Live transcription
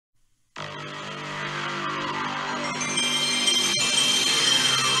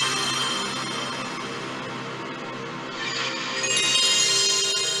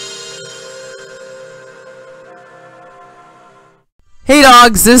Hey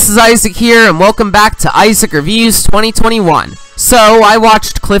dogs, this is Isaac here, and welcome back to Isaac Reviews 2021. So, I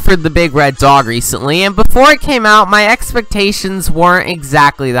watched Clifford the Big Red Dog recently, and before it came out, my expectations weren't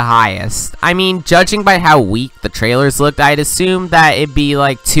exactly the highest. I mean, judging by how weak the trailers looked, I'd assumed that it'd be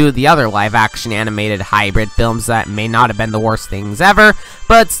like two of the other live-action animated hybrid films that may not have been the worst things ever,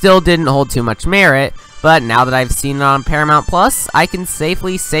 but still didn't hold too much merit. But now that I've seen it on Paramount Plus, I can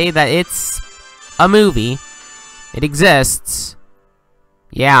safely say that it's a movie. It exists.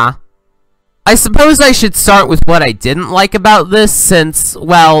 Yeah. I suppose I should start with what I didn't like about this since,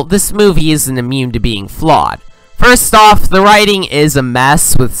 well, this movie isn't immune to being flawed. First off, the writing is a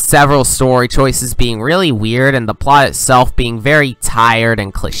mess, with several story choices being really weird and the plot itself being very tired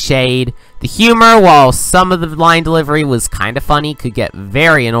and cliched. The humor, while some of the line delivery was kinda funny, could get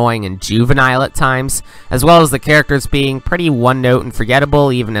very annoying and juvenile at times, as well as the characters being pretty one-note and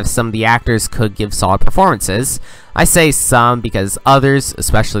forgettable, even if some of the actors could give solid performances. I say some because others,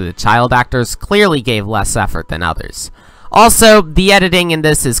 especially the child actors, clearly gave less effort than others. Also, the editing in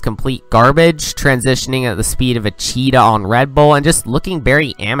this is complete garbage, transitioning at the speed of a cheetah on Red Bull and just looking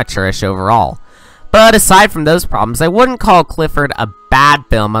very amateurish overall. But aside from those problems, I wouldn't call Clifford a bad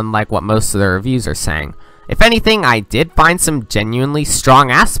film, unlike what most of the reviews are saying. If anything, I did find some genuinely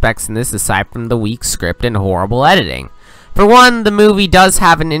strong aspects in this aside from the weak script and horrible editing. For one, the movie does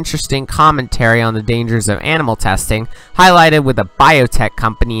have an interesting commentary on the dangers of animal testing, highlighted with a biotech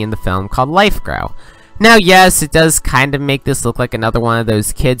company in the film called LifeGrow. Now, yes, it does kind of make this look like another one of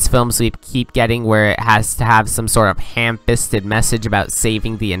those kids' films we keep getting where it has to have some sort of ham-fisted message about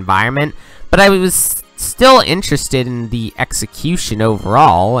saving the environment, but I was still interested in the execution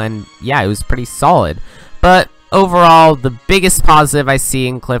overall, and yeah, it was pretty solid. But overall, the biggest positive I see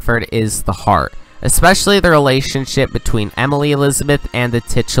in Clifford is the heart, especially the relationship between Emily Elizabeth and the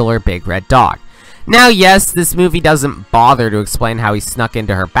titular Big Red Dog. Now, yes, this movie doesn't bother to explain how he snuck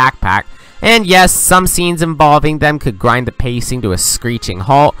into her backpack, and yes, some scenes involving them could grind the pacing to a screeching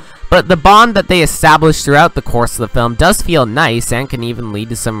halt, but the bond that they establish throughout the course of the film does feel nice and can even lead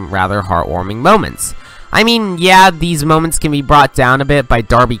to some rather heartwarming moments. I mean, yeah, these moments can be brought down a bit by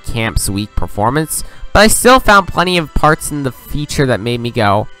Darby Camp's weak performance, but I still found plenty of parts in the feature that made me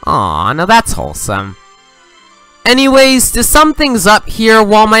go, "Aw, now that's wholesome." Anyways, to sum things up here,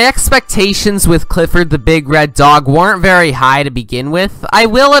 while my expectations with Clifford the Big Red Dog weren't very high to begin with, I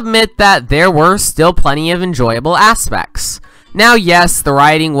will admit that there were still plenty of enjoyable aspects. Now, yes, the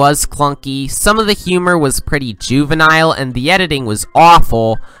writing was clunky, some of the humor was pretty juvenile, and the editing was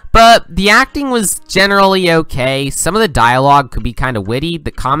awful, but the acting was generally okay. Some of the dialogue could be kind of witty,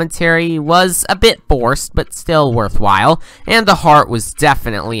 the commentary was a bit forced, but still worthwhile, and the heart was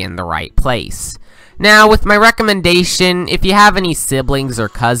definitely in the right place. Now, with my recommendation, if you have any siblings or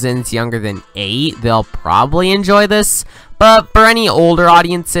cousins younger than 8, they'll probably enjoy this, but for any older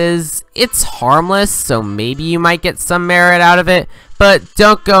audiences, it's harmless, so maybe you might get some merit out of it, but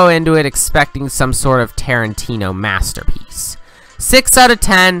don't go into it expecting some sort of Tarantino masterpiece. 6 out of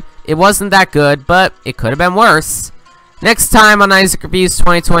 10, it wasn't that good, but it could have been worse. Next time on Isaac Reviews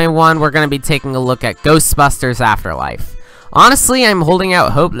 2021, we're going to be taking a look at Ghostbusters Afterlife. Honestly, I'm holding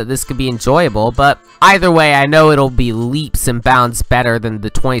out hope that this could be enjoyable, but either way, I know it'll be leaps and bounds better than the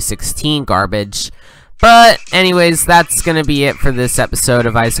 2016 garbage. But anyways, that's going to be it for this episode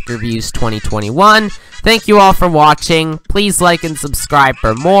of Isaac Reviews 2021. Thank you all for watching. Please like and subscribe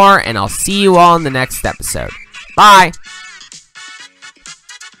for more, and I'll see you all in the next episode. Bye!